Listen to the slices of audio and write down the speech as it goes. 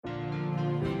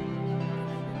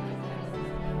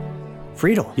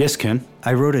Friedl. Yes, Ken?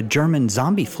 I wrote a German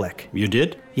zombie flick. You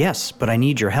did? Yes, but I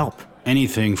need your help.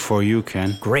 Anything for you,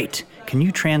 Ken. Great. Can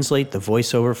you translate the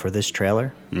voiceover for this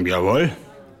trailer? Jawohl.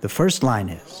 The first line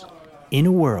is, in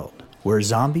a world where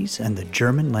zombies and the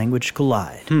German language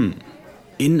collide.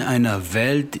 In einer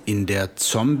Welt, in der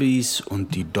Zombies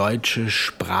und die deutsche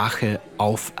Sprache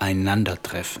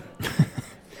aufeinandertreffen.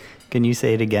 Can you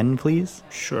say it again, please?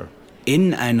 Sure.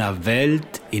 In einer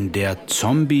Welt, in der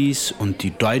Zombies und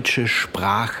die deutsche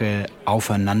Sprache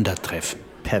aufeinandertreffen.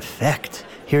 Perfect.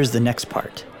 Here's the next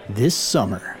part. This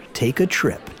summer, take a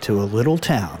trip to a little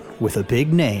town with a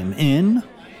big name in...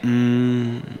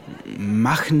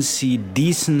 Machen Sie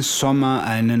diesen Sommer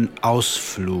einen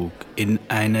Ausflug in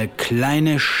eine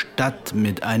kleine Stadt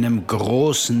mit einem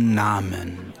großen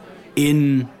Namen.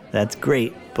 In... That's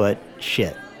great, but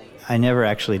shit. I never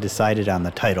actually decided on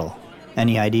the title.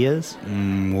 Any ideas?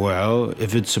 Well,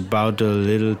 if it's about a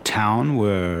little town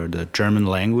where the German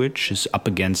language is up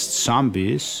against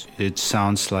zombies, it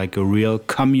sounds like a real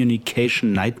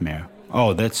communication nightmare.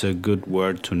 Oh, that's a good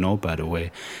word to know, by the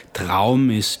way.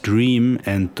 Traum is dream,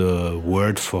 and the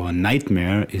word for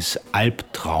nightmare is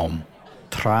Albtraum.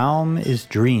 Traum is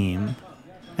dream,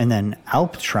 and then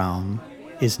Albtraum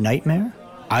is nightmare?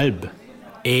 Alb.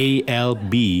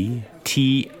 A-L-B-T-R-A-U-M.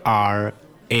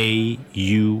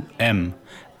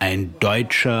 Ein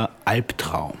deutscher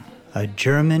Albtraum. A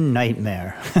German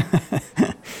nightmare.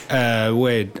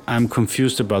 Wait, I'm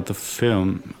confused about the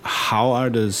film. How are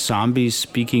the zombies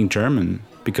speaking German?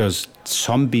 Because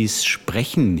Zombies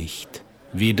sprechen nicht.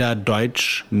 Weder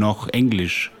Deutsch noch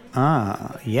Englisch.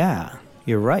 Ah, yeah,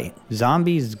 you're right.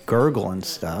 Zombies gurgle and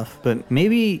stuff, but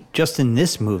maybe just in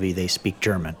this movie they speak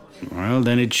German. Well,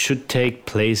 then it should take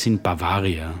place in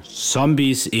Bavaria.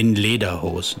 Zombies in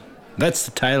Lederhosen. That's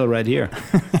the title right here.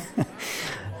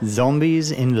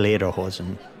 Zombies in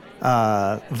Lederhosen.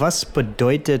 Was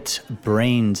bedeutet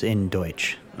brains in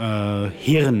Deutsch?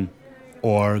 Hirn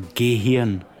or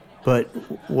Gehirn. But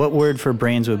what word for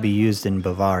brains would be used in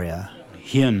Bavaria?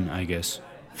 Hirn, I guess.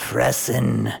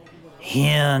 Fressen,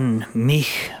 Hirn,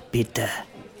 mich, bitte.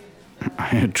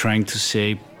 Are you trying to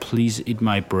say, please eat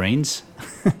my brains?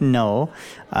 No,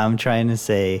 I'm trying to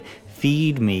say,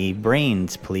 feed me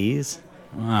brains, please.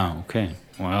 Ah, okay.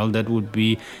 Well, that would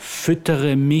be,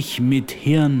 füttere mich mit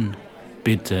Hirn,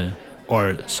 bitte.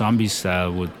 Or zombie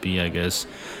style would be, I guess,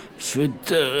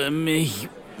 füttere mich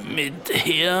mit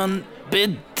Hirn,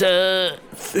 bitte.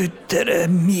 Füttere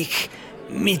mich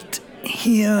mit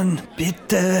Hirn,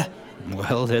 bitte.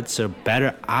 Well, that's a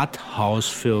better art house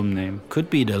film name. Could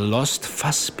be the Lost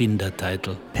Fassbinder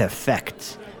title.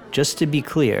 Perfect. Just to be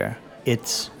clear,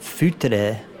 it's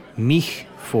füttere mich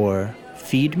for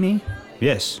feed me?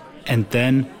 Yes. And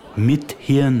then mit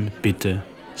Hirn, bitte.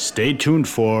 Stay tuned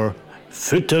for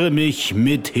Füttere mich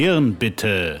mit Hirn,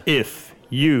 bitte. If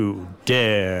you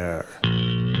dare.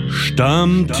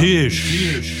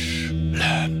 Stammtisch.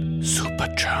 Learn Super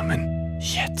German.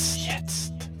 Jetzt.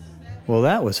 Well,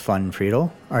 that was fun,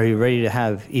 Friedl. Are you ready to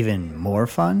have even more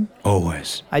fun?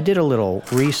 Always. I did a little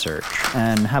research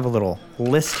and have a little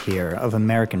list here of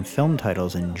American film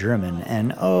titles in German,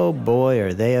 and oh boy,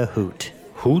 are they a hoot.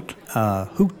 Hoot?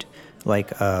 Hoot.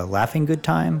 Like a laughing good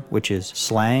time, which is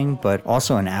slang, but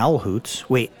also an owl hoots.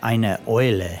 Wait, eine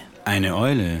Eule. Eine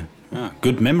Eule. Ah,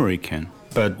 good memory, Ken.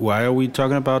 But why are we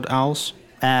talking about owls?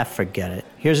 Forget it.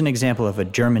 Here's an example of a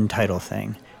German title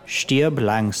thing. Stirb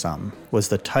langsam was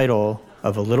the title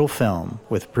of a little film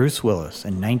with Bruce Willis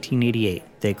in 1988.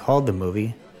 They called the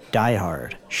movie Die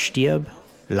Hard. Stirb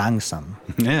langsam.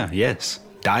 Yeah, yes.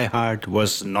 Die Hard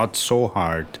was not so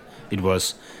hard. It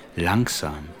was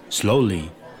langsam,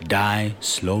 slowly. Die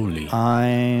slowly.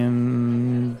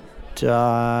 I'm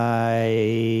dying.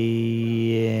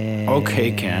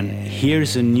 Okay, Ken,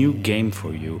 here's a new game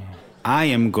for you. I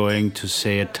am going to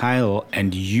say a title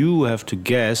and you have to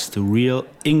guess the real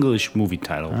English movie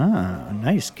title. Ah,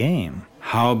 nice game.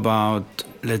 How about,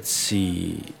 let's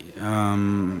see,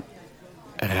 reine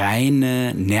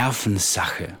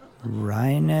Nervensache.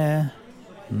 Reine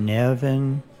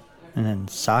Nerven and then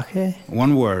Sache?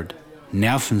 One word,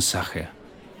 Nervensache.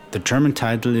 The German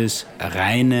title is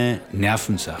Reine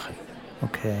Nervensache.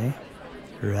 Okay.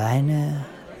 Reine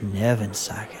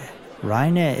Nervensache.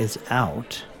 Reine is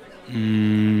out.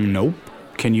 Nope.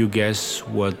 Can you guess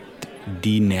what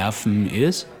die Nerven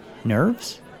is?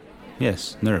 Nerves?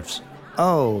 Yes, nerves.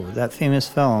 Oh, that famous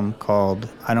film called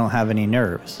I Don't Have Any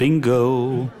Nerves.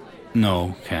 Bingo.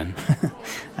 No, Ken.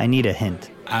 I need a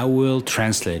hint. I will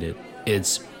translate it.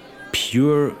 It's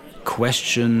pure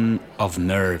question of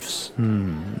nerves.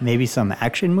 Maybe some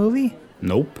action movie?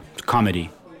 Nope. Comedy.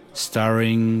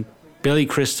 Starring Billy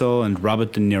Crystal and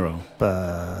Robert De Niro.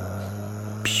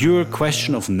 Pure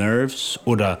Question of Nerves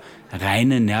oder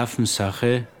reine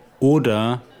Nervensache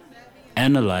oder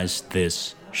Analyze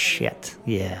This. Shit.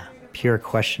 Yeah. Pure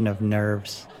Question of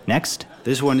Nerves. Next.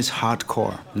 This one is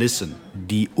hardcore. Listen.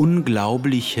 Die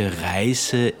unglaubliche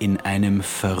Reise in einem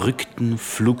verrückten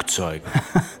Flugzeug.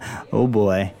 Oh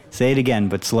boy. Say it again,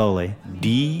 but slowly.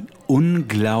 Die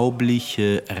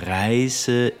unglaubliche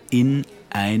Reise in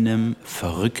einem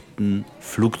verrückten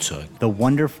Flugzeug. The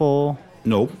wonderful...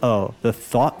 Nope. Oh, the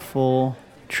thoughtful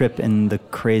trip in the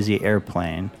crazy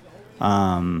airplane.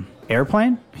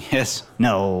 Airplane? Yes.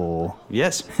 No.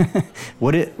 Yes.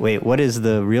 What is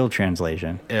the real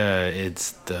translation?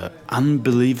 It's the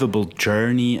unbelievable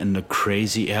journey in the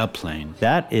crazy airplane.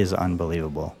 That is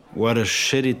unbelievable. What a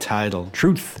shitty title.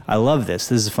 Truth. I love this.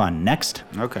 This is fun. Next.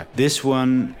 Okay. This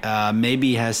one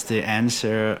maybe has the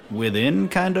answer within,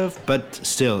 kind of, but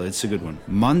still, it's a good one.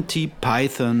 Monty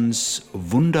Pythons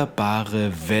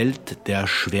wunderbare Welt der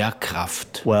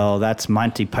Schwerkraft. Well, that's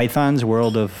Monty Python's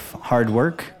World of Hard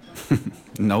Work.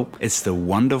 Nope. It's the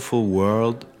wonderful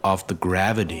world of the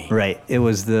gravity. Right. It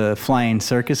was the flying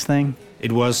circus thing.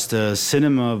 It was the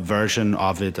cinema version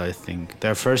of it, I think.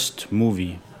 Their first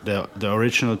movie. The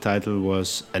original title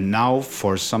was And Now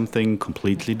for Something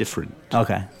Completely Different.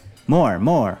 Okay.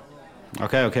 More.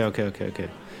 Okay.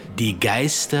 Die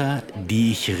Geister,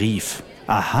 die ich rief.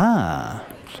 Aha.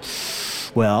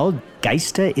 Well,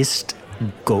 Geister ist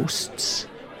Ghosts.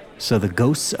 So the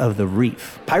ghosts of the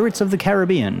reef. Pirates of the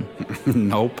Caribbean.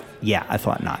 Nope. Yeah, I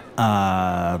thought not.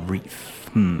 Reef.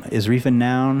 Is reef a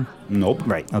noun? Nope.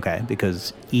 Right, okay,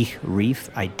 because ich rief,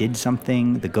 I did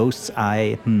something. The ghosts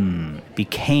I,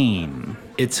 became.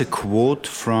 It's a quote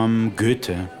from Goethe,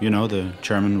 you know, the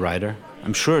German writer.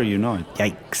 I'm sure you know it.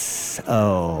 Yikes.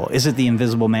 Oh, is it The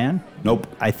Invisible Man? Nope.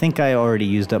 I think I already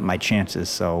used up my chances,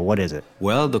 so what is it?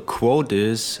 Well, the quote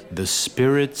is, the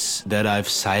spirits that I've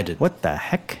sighted. What the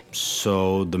heck?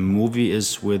 So the movie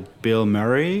is with Bill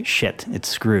Murray? Shit, it's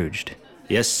Scrooged.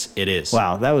 Yes, it is.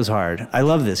 Wow, that was hard. I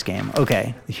love this game.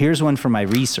 Okay, here's one for my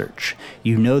research.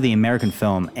 You know the American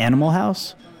film Animal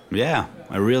House? Yeah,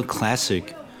 a real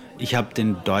classic. Ich habe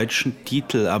den deutschen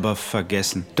Titel aber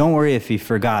vergessen. Don't worry if you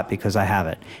forgot, because I have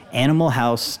it. Animal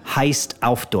House heißt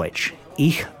auf Deutsch.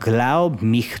 Ich glaub,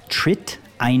 mich tritt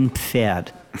ein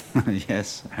Pferd.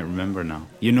 Yes, I remember now.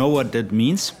 You know what that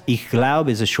means? Ich glaub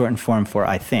is a shortened form for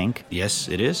I think. Yes,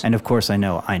 it is. And of course I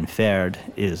know ein Pferd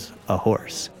is a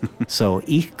horse. So,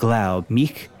 ich glaub,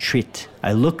 mich tritt.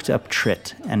 I looked up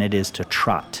tritt, and it is to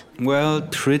trot. Well,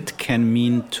 tritt can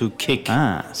mean to kick.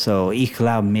 So ich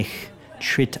glaub, mich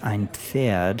tritt ein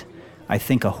Pferd. I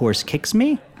think a horse kicks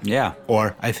me? Yeah,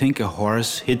 or I think a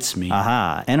horse hits me.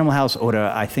 Aha, Animal House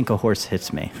oder I think a horse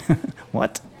hits me.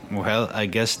 What? Well, I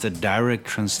guess the direct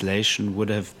translation would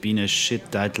have been a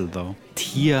shit title though.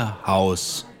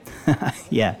 Tierhaus.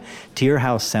 Yeah,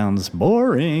 Tierhouse sounds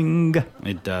boring.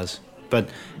 It does. But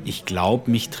ich glaub,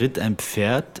 mich tritt ein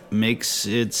Pferd makes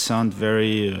it sound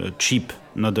very cheap,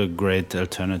 not a great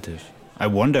alternative. I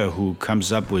wonder who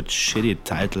comes up with shitty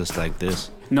titles like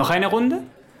this. Noch eine Runde?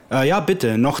 Ja,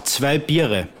 bitte, noch 2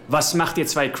 Biere. Was macht ihr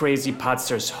zwei Crazy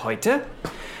Podsters heute?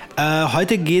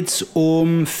 Heute geht's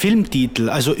um Filmtitel,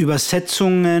 also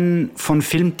Übersetzungen von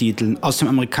Filmtiteln aus dem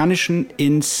Amerikanischen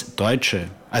ins Deutsche.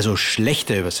 Also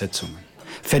schlechte Übersetzungen.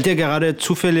 Fällt dir gerade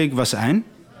zufällig was ein?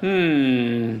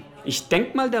 Ich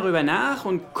denk mal darüber nach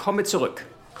und komme zurück.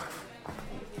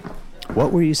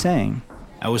 What were you saying?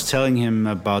 I was telling him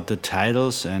about the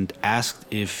titles and asked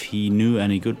if he knew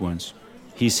any good ones.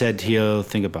 He said he'll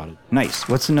think about it. Nice.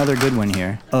 What's another good one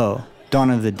here? Oh,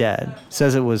 Dawn of the Dead.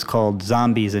 Says it was called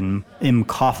Zombies im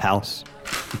Kaufhaus.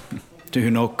 Do you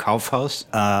know Kaufhaus?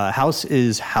 House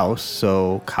is house,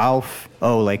 so Kauf,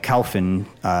 like kaufen,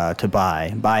 to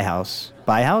buy. Buy house.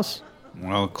 Buy house?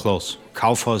 Well, close.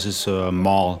 Kaufhaus is a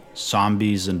mall.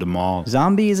 Zombies in the mall.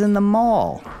 Zombies in the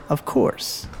mall. Of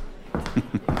course.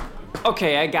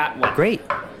 Okay, I got one. Great.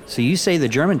 So you say the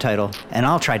German title, and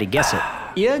I'll try to guess it.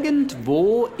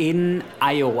 Irgendwo in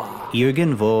Iowa.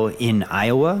 Irgendwo in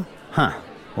Iowa? Huh.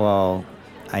 Well,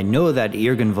 I know that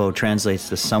Irgendwo translates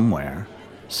to somewhere,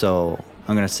 so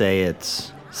I'm gonna say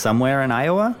it's somewhere in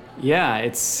Iowa? Yeah,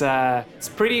 it's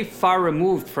pretty far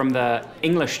removed from the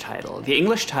English title. The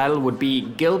English title would be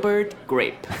Gilbert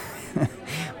Grape.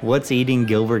 What's eating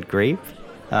Gilbert Grape?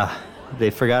 They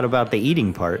forgot about the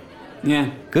eating part.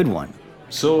 Yeah. Good one.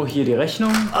 So, hier die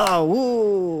Rechnung. Oh,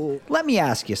 whoa. Let me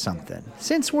ask you something.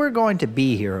 Since we're going to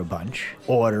be here a bunch,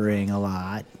 ordering a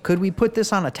lot, could we put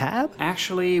this on a tab?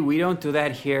 Actually, we don't do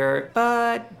that here,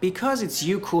 but because it's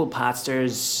you cool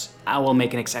podsters, I will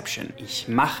make an exception. Ich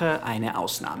mache eine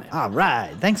Ausnahme. All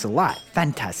right, thanks a lot.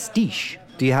 Fantastisch.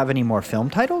 Do you have any more film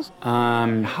titles?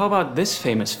 How about this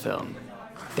famous film?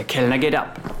 Der Kellner geht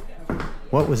ab.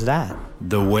 What was that?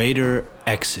 The waiter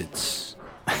exits.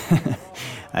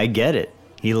 I get it.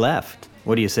 He left.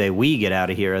 What do you say we get out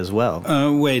of here as well?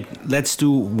 Wait, let's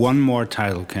do one more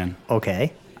title, Ken.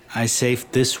 Okay. I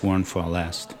saved this one for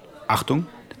last. Achtung,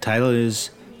 the title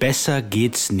is Besser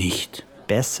geht's nicht.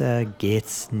 Besser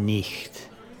geht's nicht.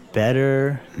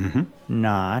 Better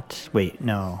not. Wait,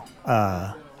 no.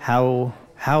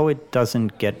 How it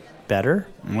doesn't get better?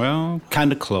 Well,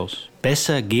 kinda close.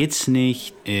 Besser geht's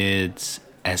nicht, it's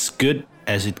as good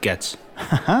as it gets.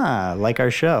 Haha, like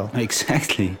our show.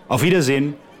 Exactly. Auf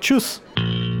Wiedersehen. Tschüss.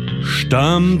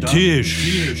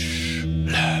 Stammtisch.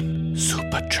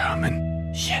 Super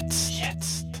German. Jetzt.